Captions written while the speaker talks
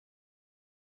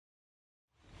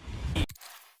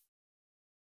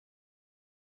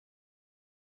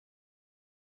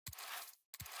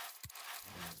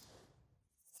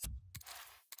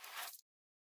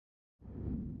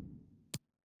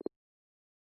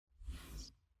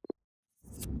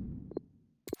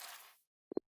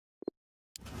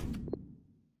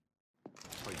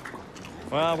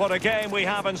Well, what a game we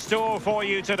have in store for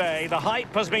you today. The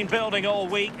hype has been building all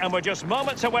week and we're just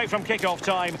moments away from kick-off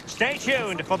time. Stay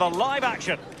tuned for the live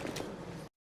action.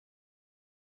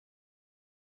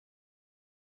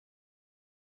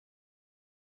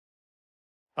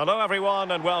 Hello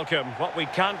everyone and welcome. What we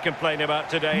can't complain about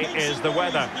today is the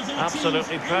weather.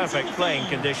 Absolutely perfect playing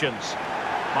conditions.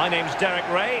 My name's Derek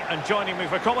Ray and joining me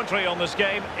for commentary on this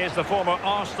game is the former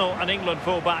Arsenal and England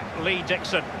fullback Lee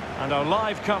Dixon. And our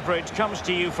live coverage comes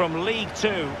to you from League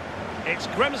 2. It's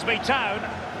Grimsby Town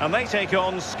and they take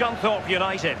on Scunthorpe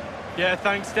United. Yeah,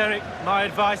 thanks Derek. My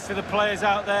advice to the players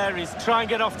out there is try and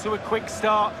get off to a quick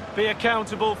start, be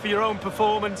accountable for your own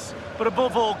performance, but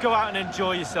above all, go out and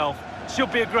enjoy yourself.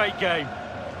 Should be a great game.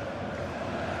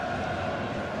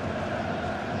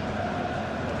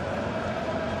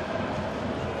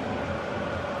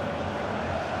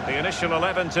 The initial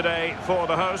 11 today for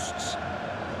the hosts.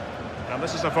 And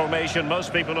this is a formation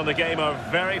most people in the game are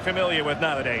very familiar with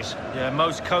nowadays. Yeah,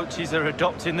 most coaches are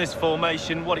adopting this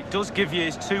formation. What it does give you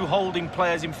is two holding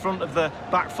players in front of the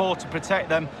back four to protect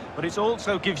them, but it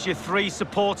also gives you three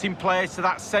supporting players to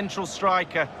that central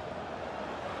striker.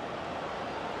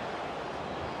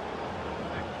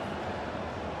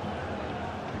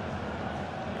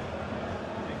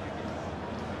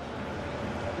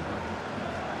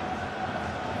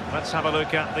 Let's have a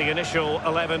look at the initial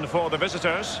 11 for the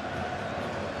visitors.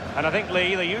 And I think,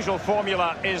 Lee, the usual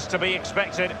formula is to be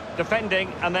expected,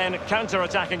 defending and then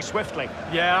counter-attacking swiftly.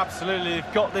 Yeah, absolutely.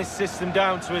 They've got this system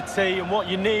down to a T, and what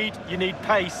you need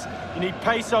pace. You need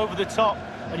pace over the top,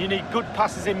 and you need good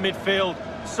passes in midfield.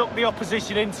 Suck the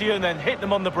opposition into you and then hit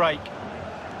them on the break.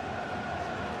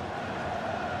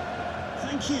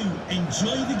 Thank you.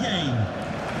 Enjoy the game.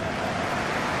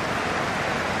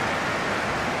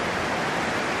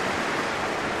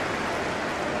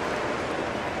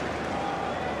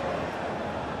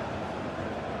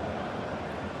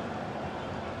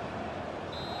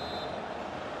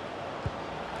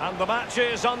 And the match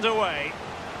is underway.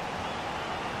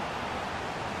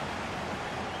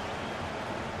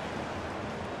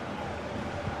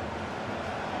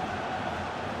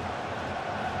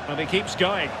 And he keeps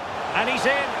going. And he's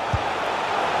in.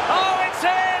 Oh, it's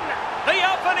in! The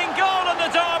opening goal in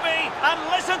the derby. And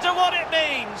listen to what it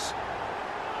means.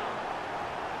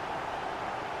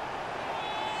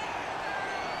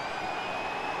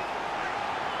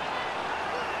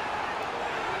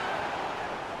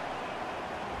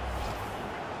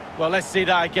 Well, let's see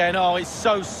that again. Oh, it's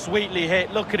so sweetly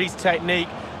hit. Look at his technique.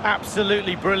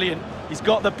 Absolutely brilliant. He's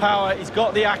got the power, he's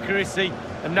got the accuracy,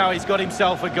 and now he's got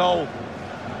himself a goal.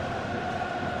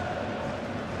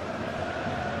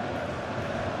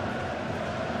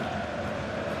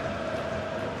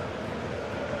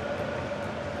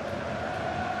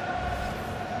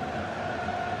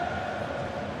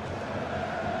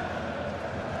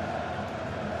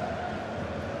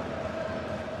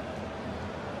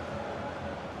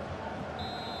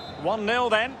 One 0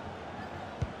 then.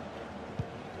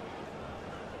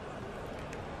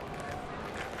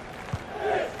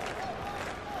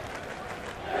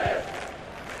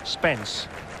 Spence.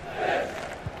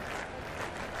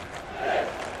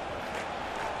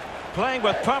 Playing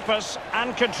with purpose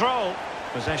and control.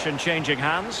 Possession changing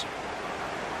hands.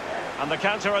 And the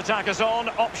counter-attack is on.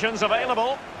 Options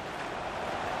available.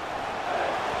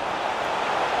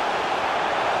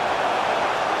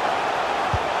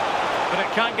 But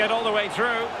it can't get all the way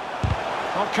through.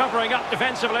 Not covering up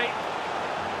defensively.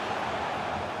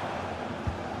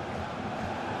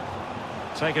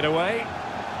 Take it away.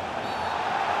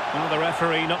 Well, the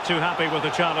referee not too happy with the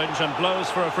challenge and blows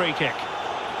for a free kick.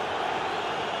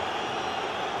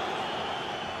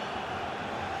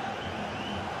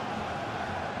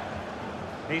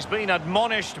 He's been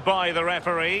admonished by the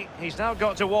referee. He's now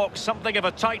got to walk something of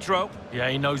a tightrope. Yeah,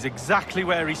 he knows exactly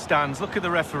where he stands. Look at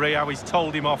the referee, how he's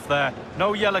told him off there.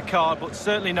 No yellow card, but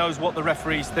certainly knows what the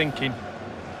referee's thinking.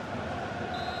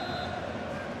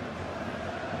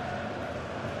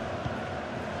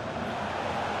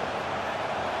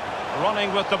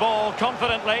 Running with the ball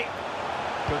confidently.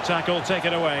 Good tackle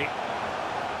taken away.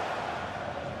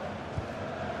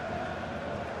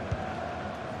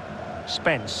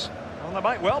 Spence. Well, there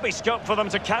might well be scope for them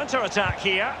to counter-attack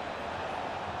here.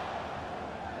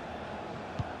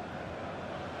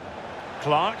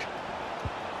 Clark.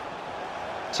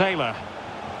 Taylor.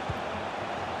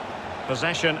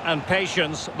 Possession and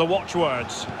patience, the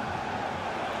watchwords.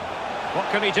 What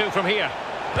can he do from here?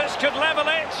 This could level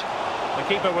it. The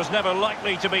keeper was never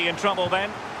likely to be in trouble then.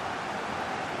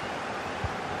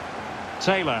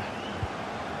 Taylor.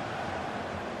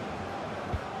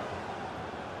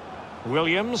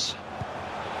 Williams.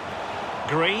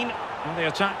 Green. And the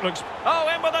attack looks... Oh,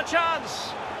 in with a chance!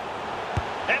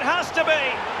 It has to be!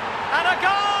 And a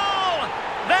goal!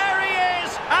 There he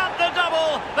is at the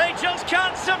double! They just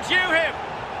can't subdue him!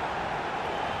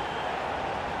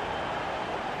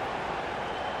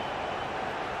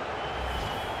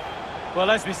 Well,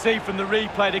 as we see from the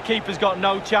replay, the keeper's got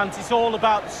no chance. It's all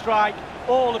about the strike,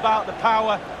 all about the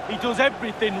power. He does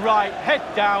everything right, head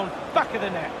down, back of the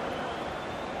net.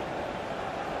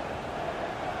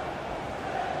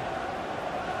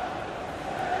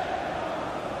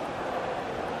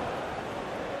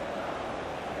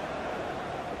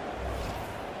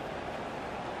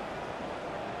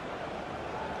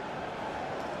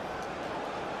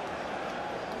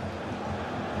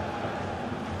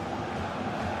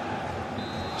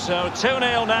 So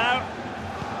 2-0 now.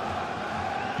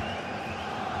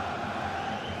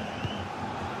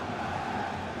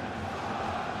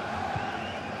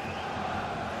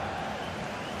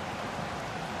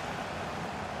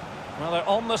 Well, they're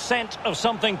on the scent of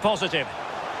something positive.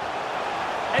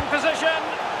 In position,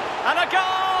 and a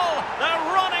goal! They're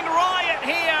running riot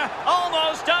here,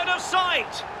 almost out of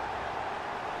sight.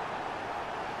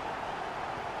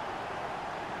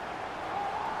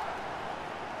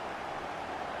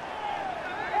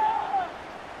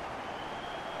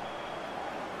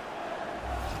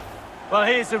 Well,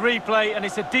 here's the replay, and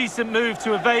it's a decent move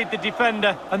to evade the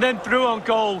defender, and then through on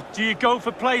goal. Do you go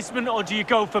for placement, or do you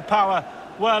go for power?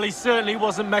 Well, he certainly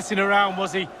wasn't messing around,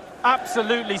 was he?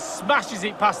 Absolutely smashes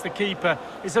it past the keeper.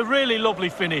 It's a really lovely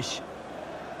finish.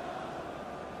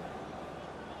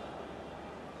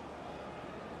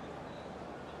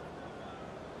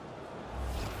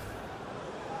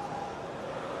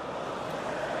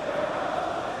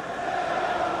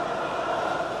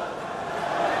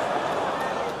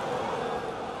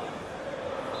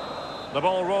 The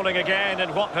ball rolling again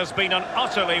in what has been an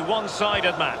utterly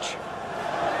one-sided match.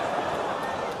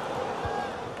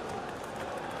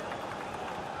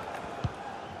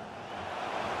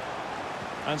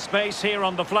 And space here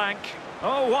on the flank.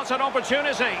 Oh, what an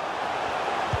opportunity!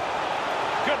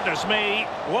 Goodness me,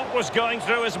 what was going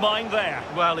through his mind there?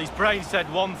 Well, his brain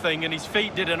said one thing and his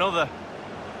feet did another.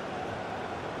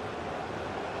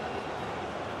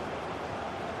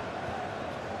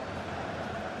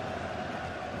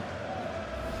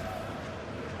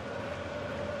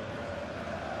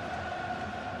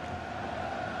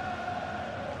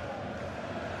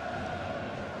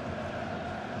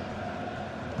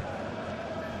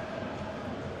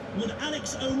 Would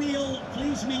Alex O'Neill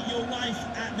please meet your wife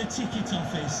at the ticket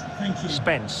office? Thank you.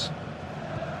 Spence.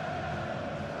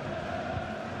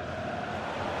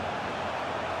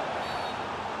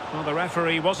 Well, the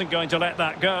referee wasn't going to let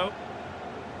that go.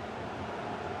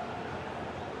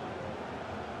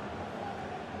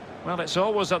 Well, it's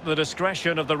always at the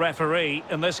discretion of the referee,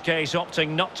 in this case opting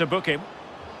not to book him.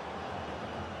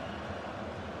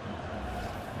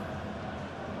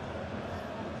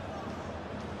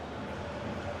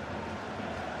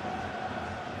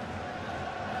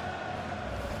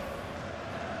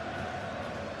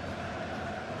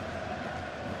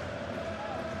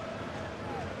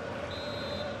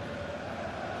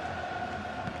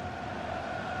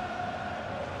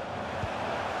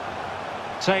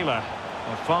 Taylor,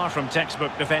 well, far from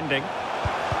textbook defending.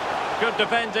 Good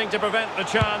defending to prevent the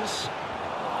chance.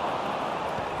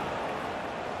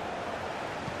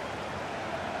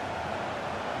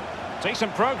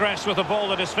 Decent progress with the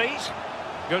ball at his feet.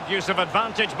 Good use of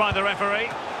advantage by the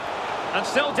referee. And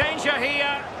still danger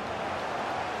here.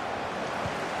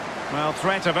 Well,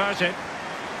 threat averted.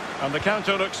 And the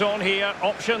counter looks on here.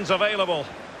 Options available.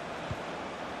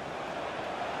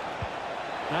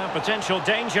 Now potential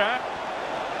danger.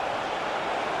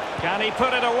 Can he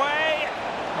put it away?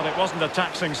 Well, it wasn't a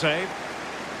taxing save.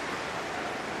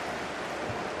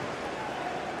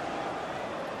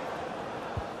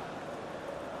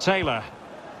 Taylor.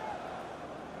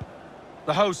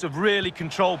 The hosts have really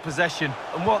controlled possession,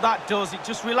 and what that does, it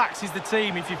just relaxes the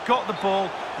team. If you've got the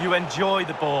ball, you enjoy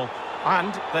the ball,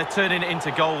 and they're turning it into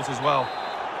goals as well.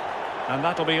 And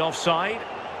that'll be offside.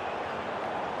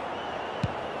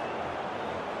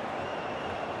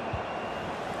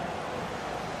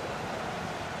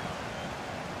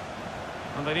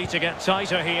 And they need to get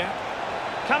tighter here.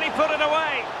 Can he put it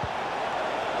away?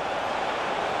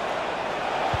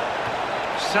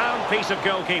 Sound piece of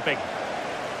goalkeeping.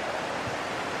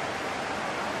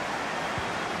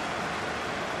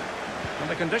 And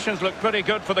the conditions look pretty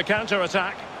good for the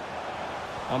counter-attack.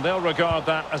 And they'll regard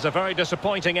that as a very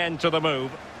disappointing end to the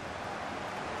move.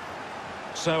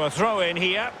 So a throw in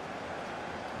here.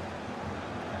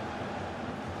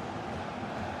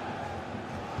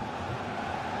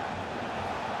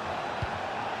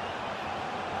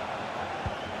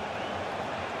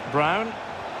 Brown.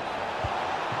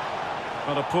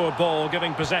 But a poor ball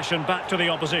giving possession back to the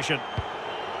opposition.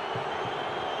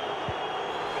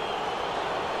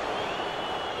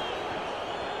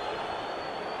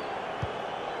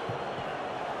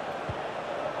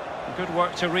 Good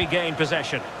work to regain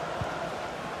possession.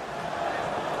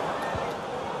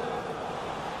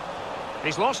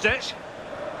 He's lost it.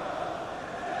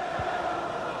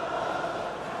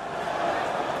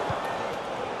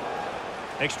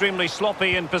 Extremely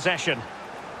sloppy in possession.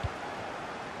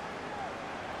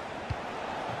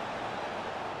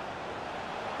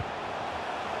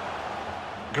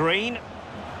 Green.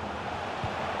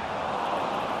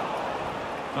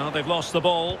 Well, they've lost the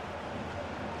ball.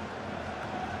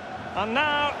 And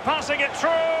now, passing it through.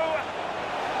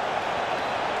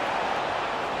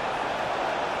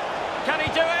 Can he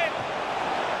do it?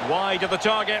 Wide of the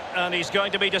target, and he's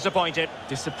going to be disappointed.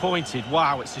 Disappointed?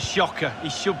 Wow, it's a shocker. He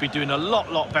should be doing a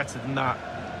lot better than that.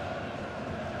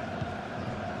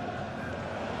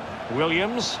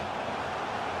 Williams.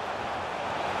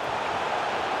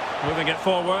 Moving it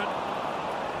forward.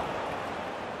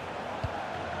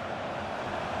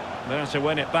 There to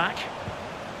win it back.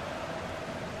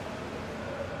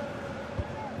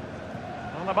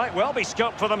 Well, there might well be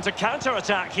scope for them to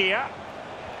counter-attack here.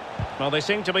 Well, they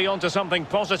seem to be onto something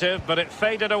positive, but it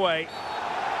faded away.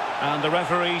 And the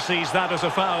referee sees that as a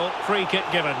foul. Free kick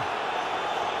given.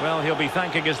 Well, he'll be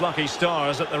thanking his lucky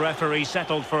stars that the referee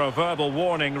settled for a verbal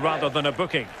warning rather than a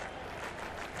booking.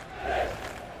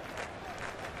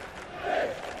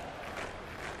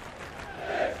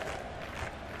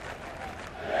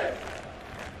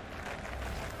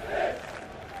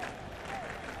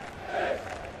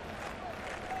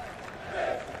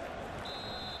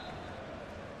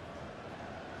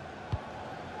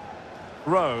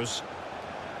 Rose.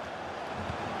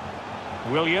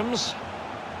 Williams.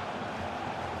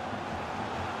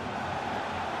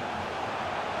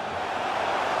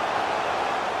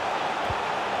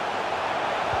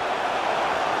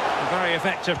 A very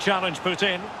effective challenge put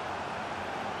in.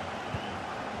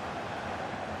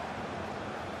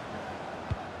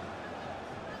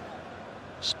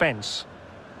 Spence.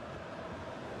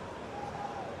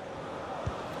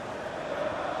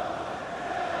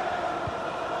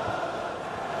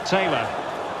 Taylor.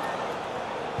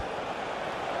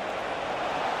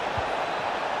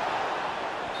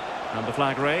 And the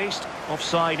flag raised.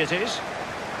 Offside it is.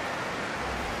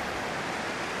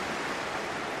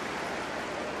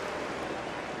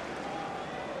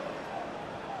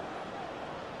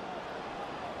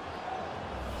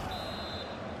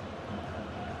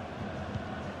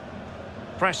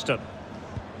 Preston.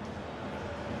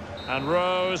 And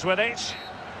Rose with it.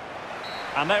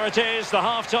 And there it is, the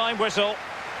half-time whistle.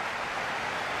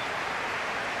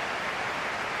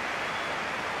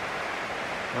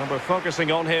 Well, we're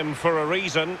focusing on him for a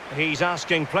reason. He's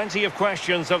asking plenty of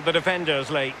questions of the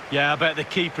defenders, Lee. Yeah, I bet the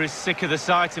keeper is sick of the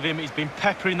sight of him. He's been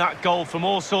peppering that goal from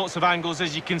all sorts of angles,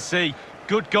 as you can see.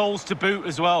 Good goals to boot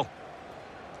as well.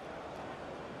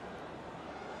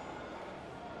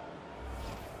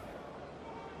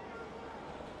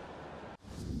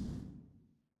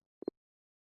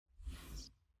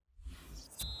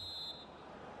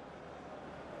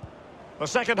 The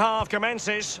second half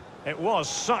commences. It was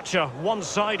such a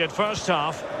one-sided first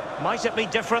half. Might it be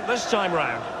different this time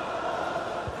round?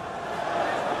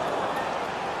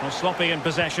 Well, sloppy in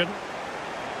possession.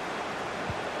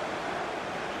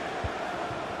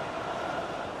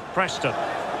 Preston.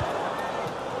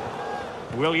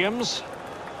 Williams.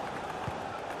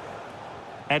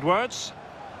 Edwards.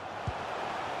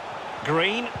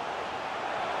 Green.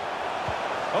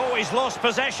 Oh, he's lost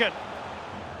possession.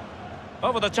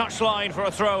 Over the touchline for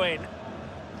a throw-in.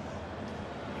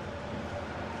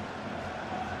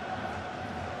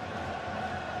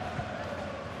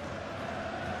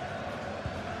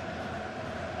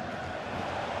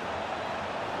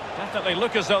 Definitely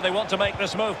look as though they want to make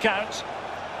this move count.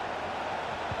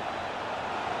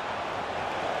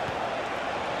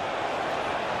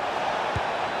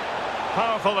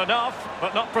 Powerful enough,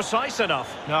 but not precise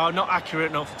enough. No, not accurate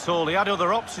enough at all. He had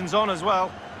other options on as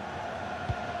well.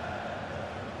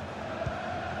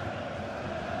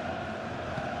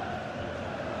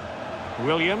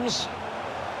 Williams.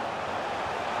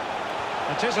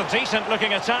 It is a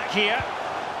decent-looking attack here.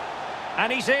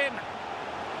 And he's in.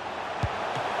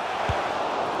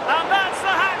 And that's the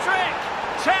hat-trick!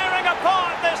 Tearing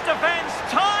apart this defence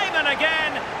time and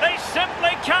again. They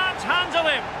simply can't handle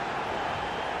him.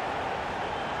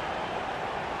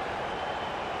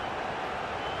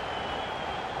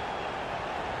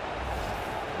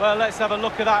 Well, let's have a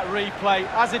look at that replay.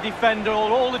 As a defender,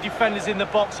 all the defenders in the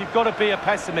box, you've got to be a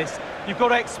pessimist. You've got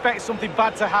to expect something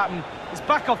bad to happen. It's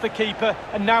back off the keeper,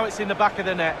 and now it's in the back of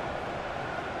the net.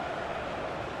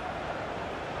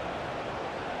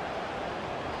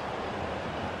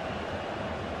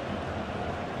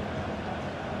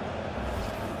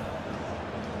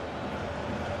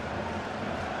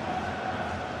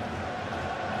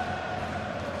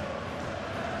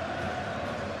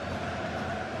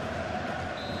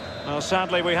 Well,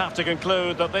 sadly, we have to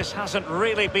conclude that this hasn't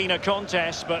really been a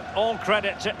contest, but all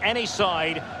credit to any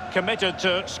side committed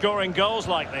to scoring goals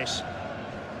like this.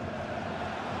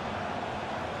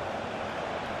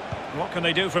 What can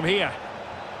they do from here?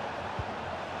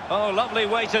 Oh, lovely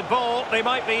weighted ball. They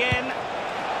might be in.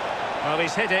 Well,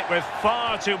 he's hit it with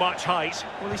far too much height.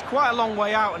 Well, he's quite a long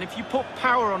way out, and if you put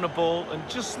power on the ball and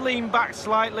just lean back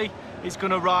slightly, it's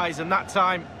going to rise, and that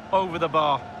time, over the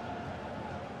bar.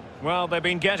 Well, they've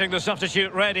been getting the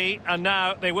substitute ready, and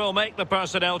now they will make the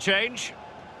personnel change.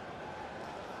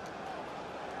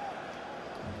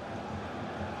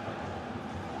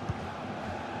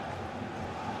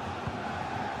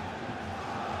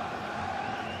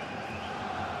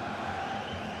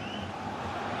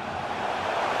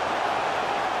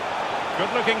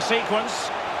 Good-looking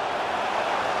sequence.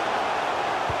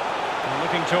 And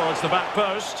looking towards the back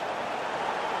post.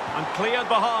 And cleared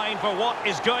behind for what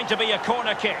is going to be a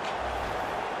corner kick.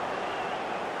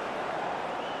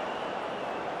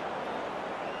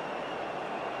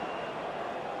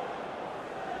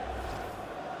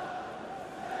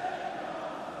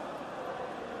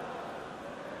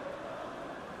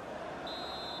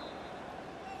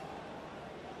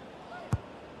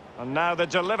 And now the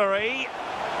delivery.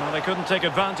 Well, they couldn't take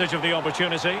advantage of the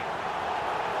opportunity.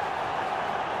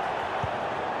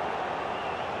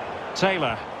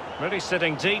 Taylor. Really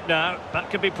sitting deep now.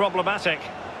 That could be problematic.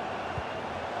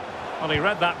 Well, he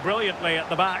read that brilliantly at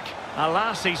the back.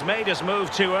 Alas, he's made his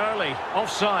move too early.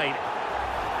 Offside.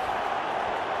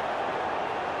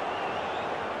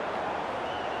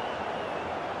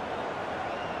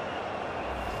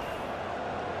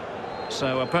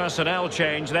 So a personnel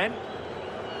change then.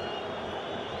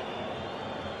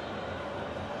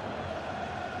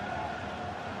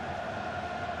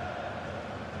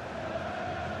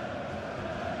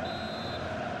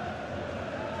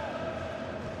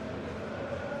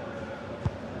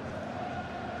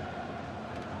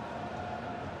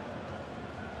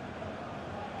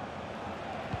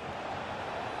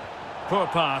 Poor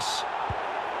pass.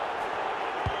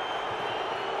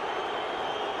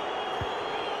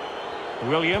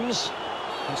 Williams,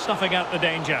 and snuffing out the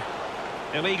danger.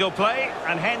 Illegal play,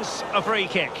 and hence a free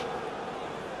kick.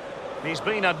 He's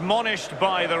been admonished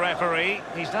by the referee.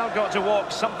 He's now got to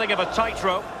walk something of a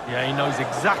tightrope. Yeah, he knows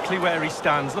exactly where he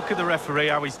stands. Look at the referee,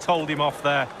 how he's told him off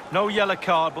there. No yellow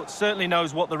card, but certainly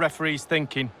knows what the referee's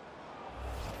thinking.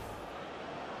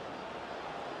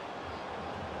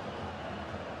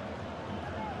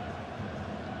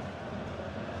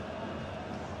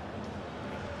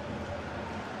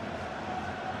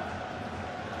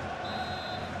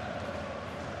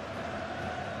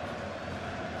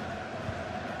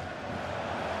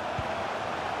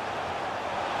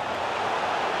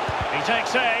 He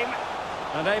takes aim,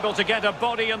 and able to get a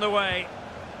body in the way.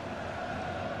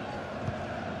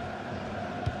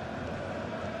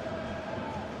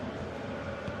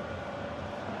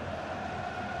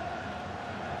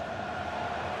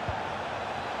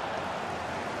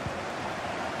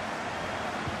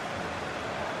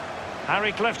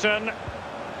 Harry Clifton.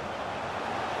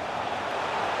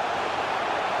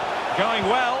 Going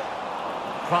well.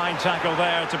 Fine tackle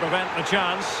there to prevent the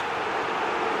chance.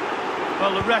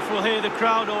 Well, the ref will hear the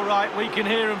crowd all right. We can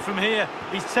hear him from here.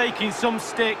 He's taking some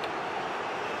stick.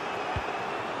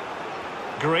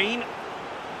 Green.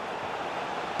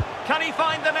 Can he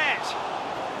find the net?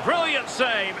 Brilliant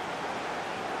save.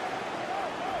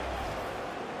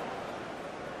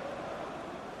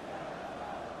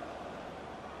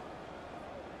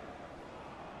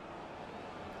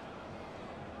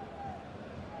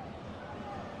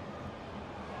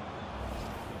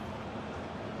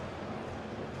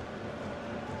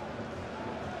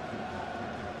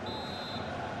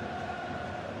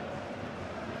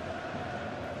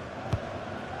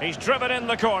 He's driven in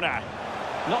the corner.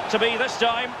 Not to be this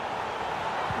time.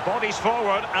 Bodies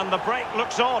forward and the break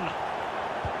looks on.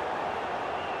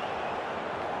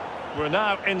 We're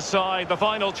now inside the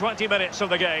final 20 minutes of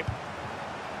the game.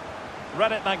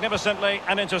 Read it magnificently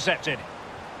and intercepted.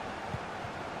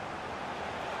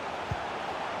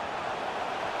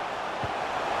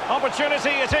 Opportunity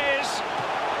it is.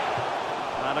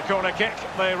 And a corner kick,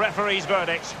 the referee's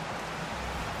verdict.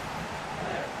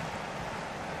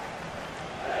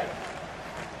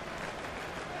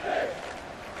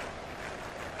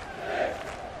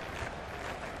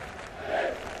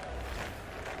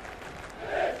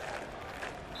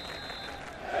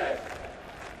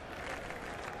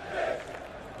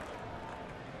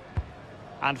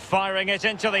 And firing it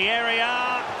into the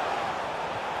area.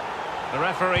 The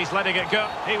referee's letting it go.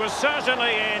 He was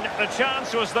certainly in. The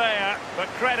chance was there, but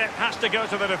credit has to go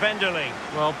to the defender, Lee.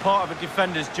 Well, part of a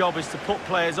defender's job is to put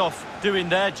players off doing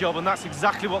their job, and that's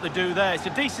exactly what they do there. It's a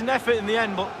decent effort in the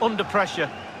end, but under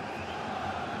pressure.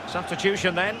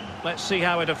 Substitution then. Let's see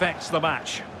how it affects the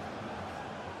match.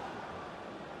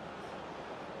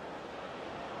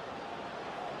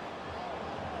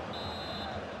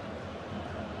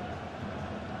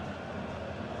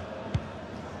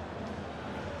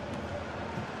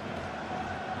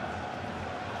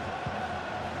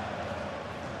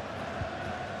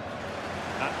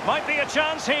 Might be a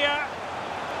chance here.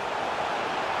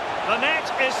 The net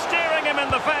is staring him in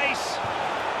the face.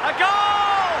 A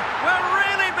goal! We're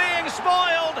really being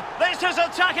spoiled. This is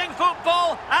attacking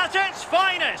football at its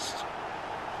finest.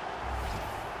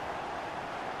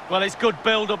 Well, it's good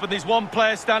build-up, and there's one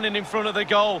player standing in front of the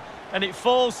goal, and it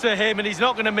falls to him, and he's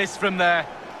not going to miss from there.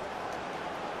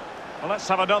 Well, let's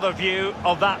have another view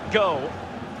of that goal.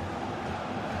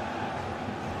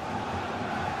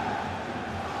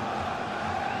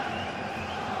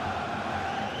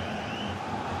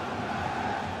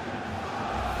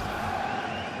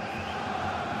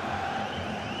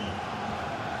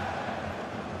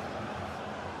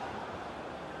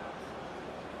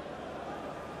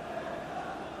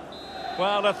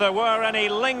 Well, if there were any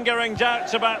lingering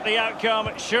doubts about the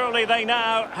outcome, surely they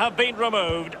now have been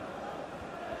removed.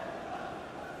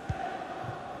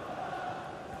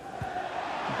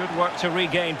 Good work to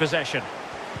regain possession.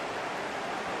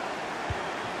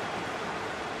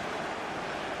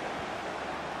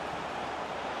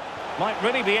 Might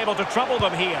really be able to trouble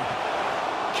them here.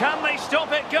 Can they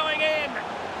stop it going in?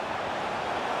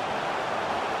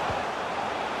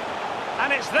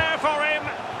 And it's there for him.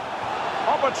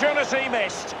 Opportunity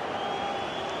missed.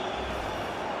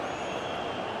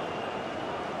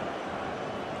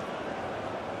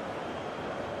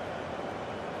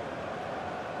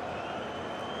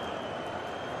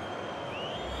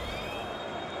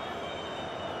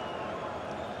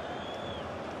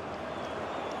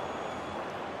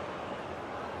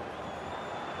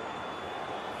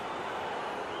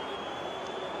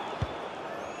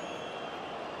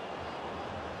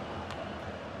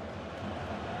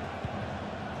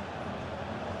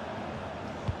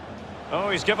 Oh,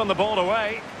 he's given the ball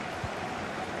away.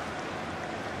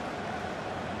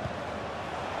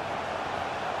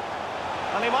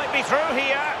 And he might be through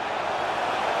here.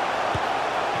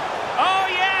 Oh,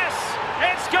 yes!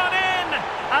 It's gone in!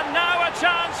 And now a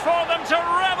chance for them to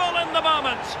revel in the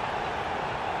moment.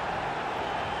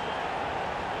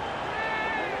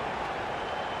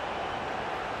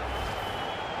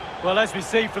 Well, as we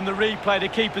see from the replay, the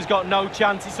keeper's got no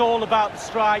chance. It's all about the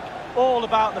strike, all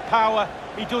about the power.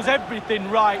 He does everything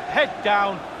right, head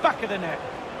down, back of the net.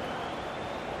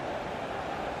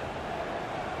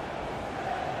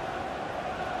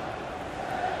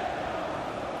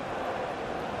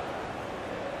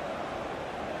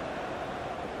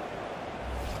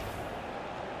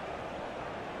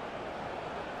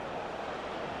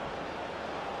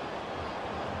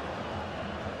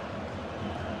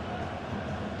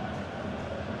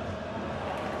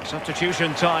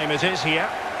 Substitution time it is here.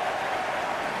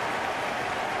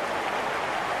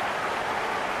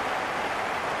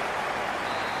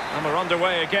 And we're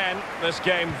underway again. This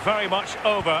game very much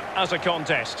over as a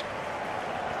contest.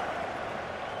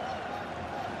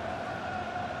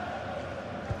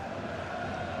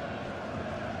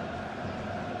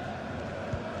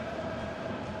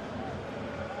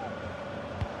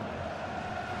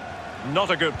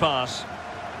 Not a good pass.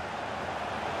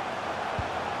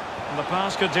 And the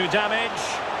pass could do damage.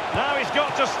 Now he's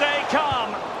got to stay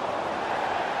calm.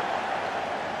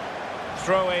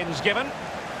 Throw-ins given.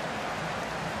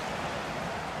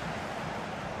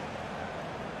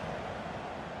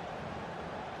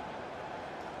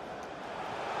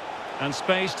 And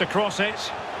space to cross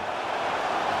it.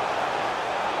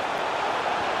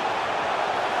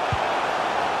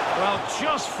 Well,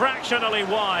 just fractionally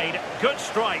wide. Good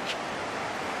strike.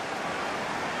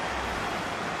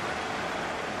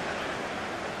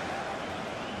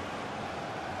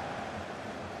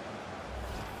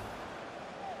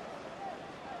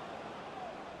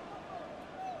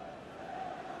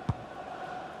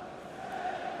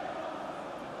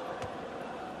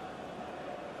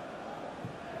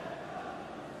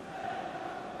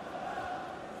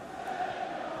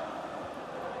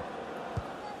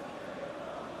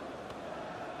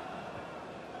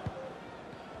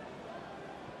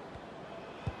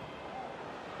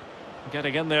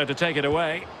 Getting in there to take it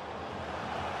away.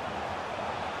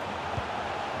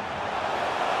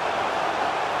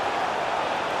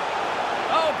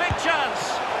 Oh,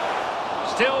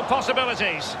 Still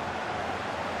possibilities.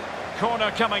 Corner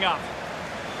coming up.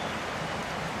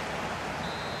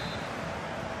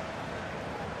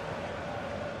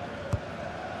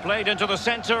 Played into the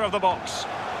centre of the box.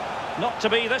 Not to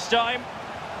be this time.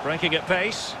 Breaking at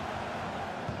pace.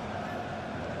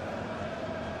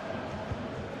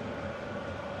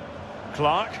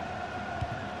 Clark.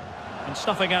 And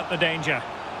snuffing out the danger.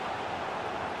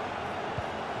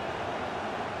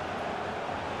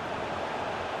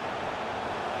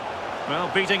 Well,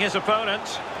 beating his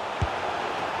opponent.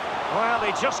 Well,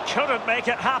 he just couldn't make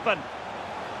it happen.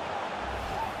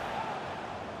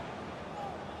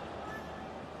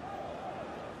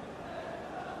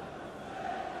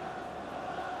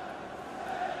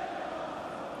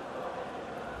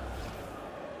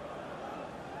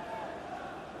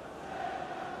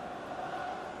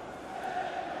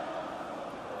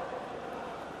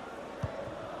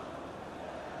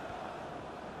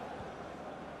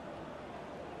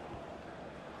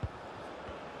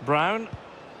 Brown.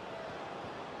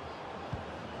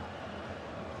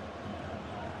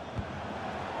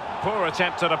 Poor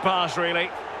attempt at a pass, really.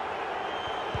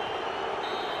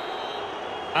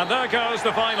 And there goes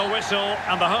the final whistle,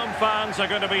 and the home fans are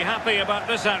going to be happy about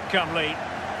this outcome, Lee.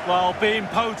 Well, being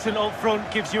potent up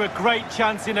front gives you a great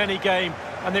chance in any game,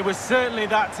 and there was certainly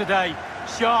that today.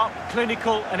 Sharp,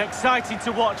 clinical, and exciting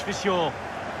to watch for sure.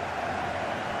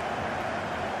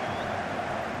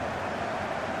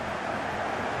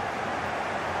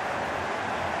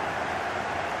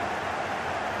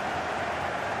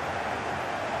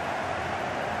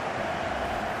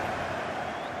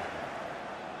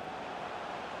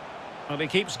 Well, he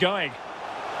keeps going.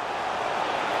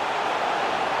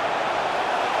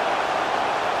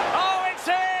 Oh, it's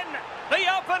in!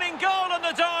 The opening goal in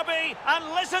the derby,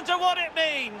 and listen to what it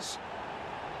means.